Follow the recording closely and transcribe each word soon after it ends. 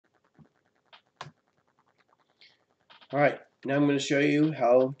Alright, now I'm going to show you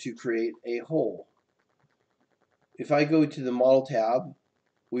how to create a hole. If I go to the model tab,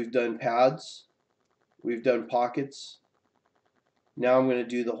 we've done pads, we've done pockets. Now I'm going to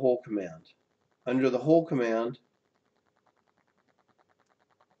do the hole command. Under the hole command,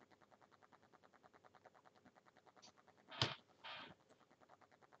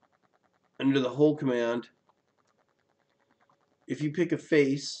 if you pick a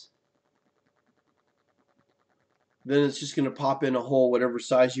face, then it's just going to pop in a hole whatever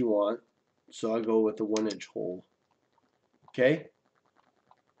size you want. So I'll go with the 1-inch hole. Okay?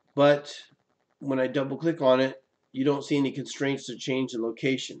 But when I double click on it, you don't see any constraints to change the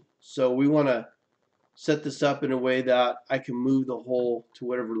location. So we want to set this up in a way that I can move the hole to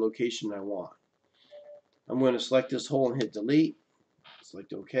whatever location I want. I'm going to select this hole and hit delete.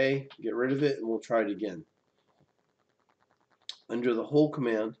 Select OK, get rid of it, and we'll try it again. Under the hole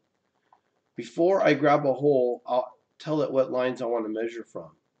command, before I grab a hole, I'll tell it what lines I want to measure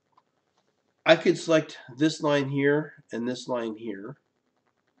from. I could select this line here and this line here,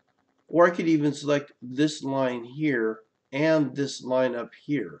 or I could even select this line here and this line up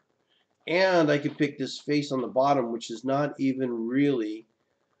here. And I could pick this face on the bottom, which is not even really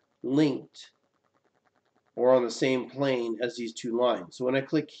linked or on the same plane as these two lines. So when I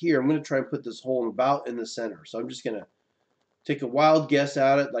click here, I'm going to try and put this hole about in the center. So I'm just going to take a wild guess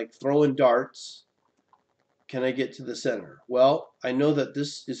at it, like throwing darts. Can I get to the center? Well, I know that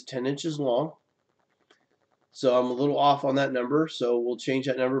this is 10 inches long, so I'm a little off on that number, so we'll change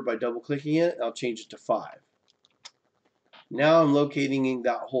that number by double clicking it. I'll change it to 5. Now I'm locating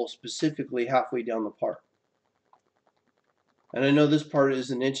that hole specifically halfway down the part. And I know this part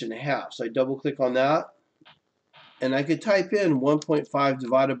is 1.5 inches, so I double click on that, and I could type in 1.5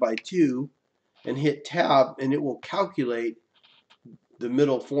 divided by 2 and hit tab, and it will calculate the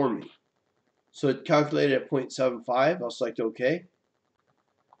middle for me. So it calculated at 0.75. I'll select OK.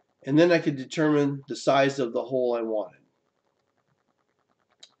 And then I could determine the size of the hole I wanted.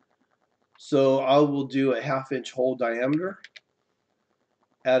 So I will do a 1/2 inch hole diameter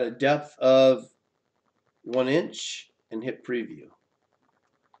at a depth of 1 inch and hit preview.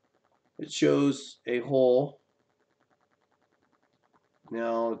 It shows a hole.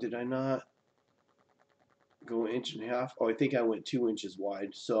 Now, did I not go 1.5 inches? Oh, I think I went 2 inches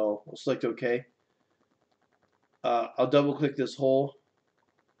wide. So we'll select OK. I'll double click this hole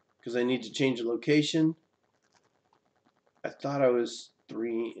because I need to change the location. I thought I was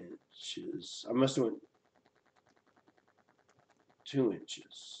 3 inches. I must have went 2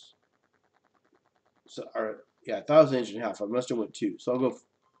 inches. So, yeah, I thought it was 1.5 inches. I must have went 2. So I'll go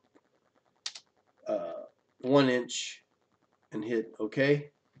 1 inch and hit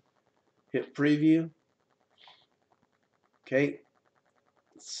OK. Hit preview. Okay.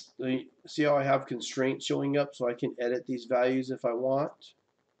 So see how I have constraints showing up so I can edit these values if I want.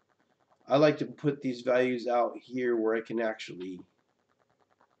 I like to put these values out here where I can actually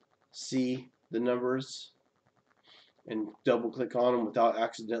see the numbers and double click on them without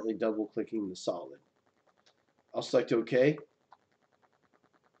accidentally double clicking the solid. I'll select OK.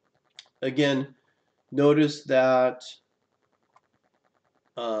 Again, notice that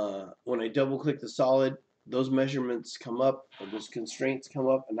when I double click the solid, those measurements come up, or those constraints come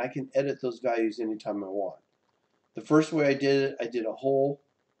up, and I can edit those values anytime I want. The first way I did it, I did a hole,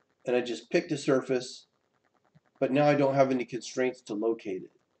 and I just picked a surface, but now I don't have any constraints to locate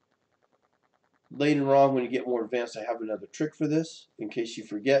it. Later on, when you get more advanced, I have another trick for this, in case you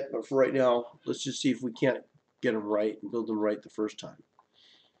forget, but for right now, let's just see if we can't get them right and build them right the first time.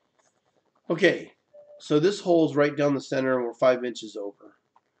 Okay, so this hole is right down the center, and we're 5 inches over.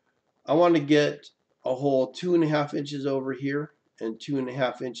 I want to get a hole 2.5 inches over here and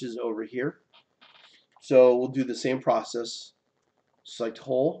 2.5 inches over here. So we'll do the same process. Select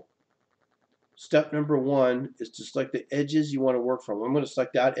hole. Step number 1 is to select the edges you want to work from. I'm going to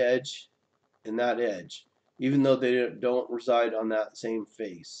select that edge and that edge, even though they don't reside on that same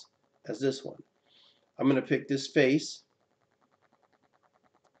face as this one. I'm going to pick this face,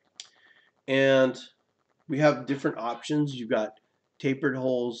 and we have different options. You've got tapered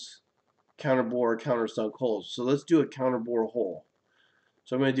holes, counterbore, countersunk holes. So let's do a counterbore hole.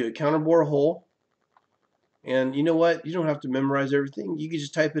 So I'm going to do a counterbore hole. And you know what? You don't have to memorize everything. You can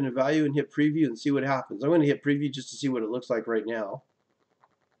just type in a value and hit preview and see what happens. I'm going to hit preview just to see what it looks like right now.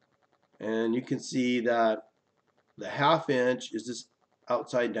 And you can see that the 1/2 inch is this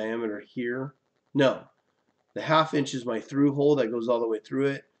outside diameter here. No, the 1/2 inch is my through hole that goes all the way through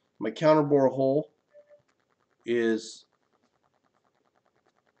it. My counterbore hole is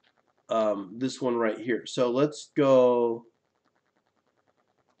this one right here. So let's go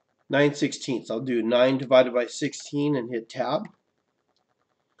 9/16. I'll do 9 divided by 16 and hit tab.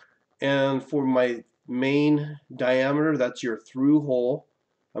 And for my main diameter, that's your through hole,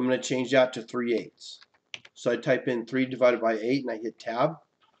 I'm going to change that to 3/8. So I type in 3 divided by 8 and I hit tab.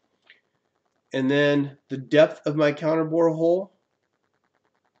 And then the depth of my counterbore hole,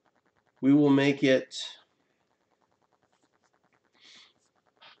 we will make it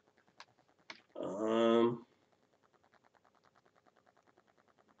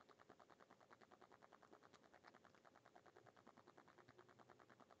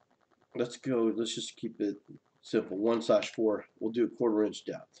let's just keep it simple, 1/4. We'll do a 1/4 inch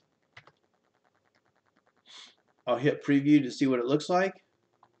depth. I'll hit preview to see what it looks like.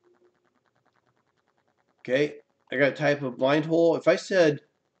 Okay, I got to type a blind hole. If I said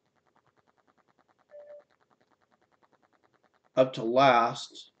up to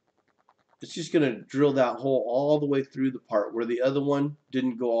last, it's just going to drill that hole all the way through the part where the other one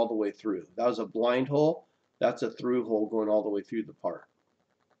didn't go all the way through. That was a blind hole. That's a through hole going all the way through the part.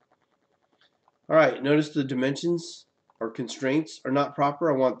 Alright, notice the dimensions or constraints are not proper.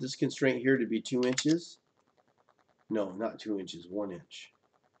 I want this constraint here to be 2 inches. No, not 2 inches, 1 inch.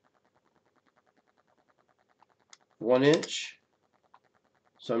 1 inch.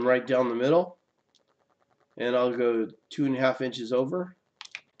 So I'm right down the middle. And I'll go 2.5 inches over.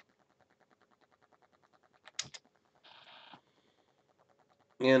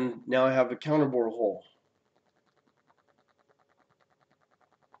 And now I have a counterbore hole.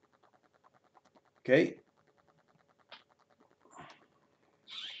 Okay.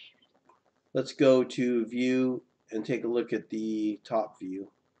 Let's go to view and take a look at the top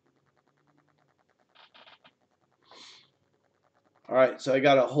view. Alright, so I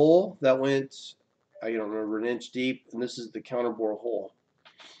got a hole that went, I don't remember, 1 inch deep, and this is the counterbore hole.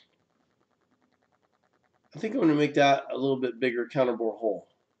 I think I'm going to make that a little bit bigger counterbore hole.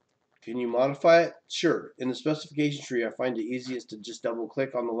 Can you modify it? Sure. In the specification tree, I find it easiest to just double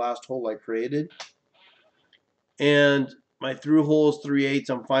click on the last hole I created. And my through hole is 3/8.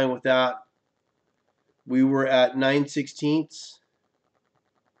 I'm fine with that. We were at 9/16.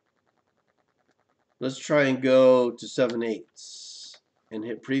 Let's try and go to 7/8 and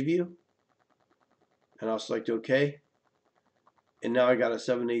hit preview. And I'll select OK. And now I got a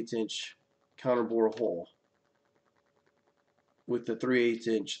 7/8 inch counterbore hole with the 3/8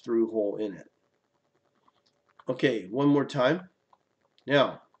 inch through hole in it. Okay, one more time.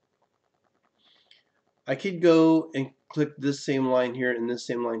 Now, I could go and click this same line here and this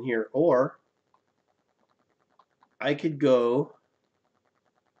same line here, or I could go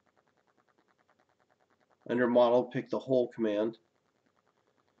under model, pick the hole command.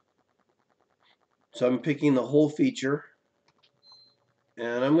 So I'm picking the hole feature,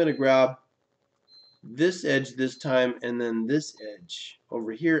 and I'm going to grab this edge this time and then this edge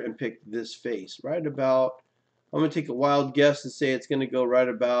over here and pick this face right about, I'm going to take a wild guess and say it's going to go right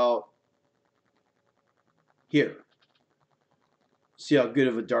about here. See how good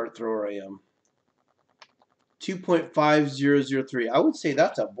of a dart thrower I am. 2.5003. I would say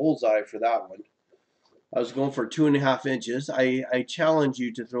that's a bullseye for that one. I was going for 2.5 inches. I challenge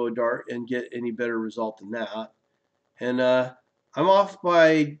you to throw a dart and get any better result than that. And I'm off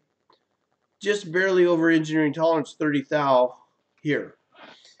by just barely over engineering tolerance, 30 thou here.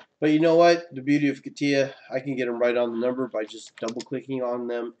 But you know what? The beauty of CATIA, I can get them right on the number by just double clicking on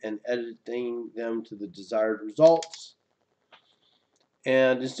them and editing them to the desired results.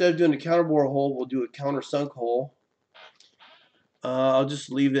 And instead of doing a counterbore hole, we'll do a countersunk hole. I'll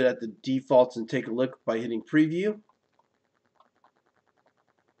just leave it at the defaults and take a look by hitting preview.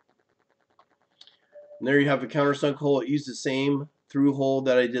 And there you have a countersunk hole. It used the same through hole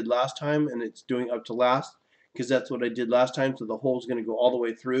that I did last time, and it's doing up to last because that's what I did last time. So the hole is going to go all the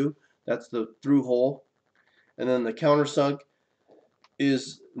way through. That's the through hole. And then the countersunk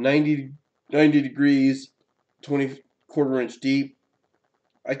is 90 degrees, 1/4 inch deep.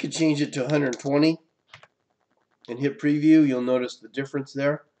 I could change it to 120 and hit preview. You'll notice the difference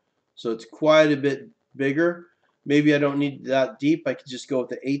there. So it's quite a bit bigger. Maybe I don't need that deep. I could just go with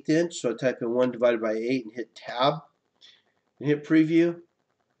the 1/8 inch. So I type in 1 divided by 8 and hit tab and hit preview.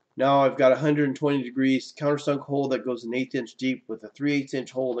 Now I've got a 120 degrees countersunk hole that goes an 1/8 inch deep with a 3/8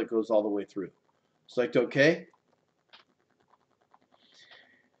 inch hole that goes all the way through. Select OK.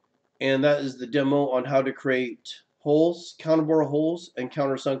 And that is the demo on how to create holes, counterbore holes, and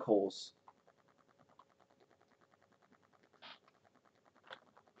countersunk holes.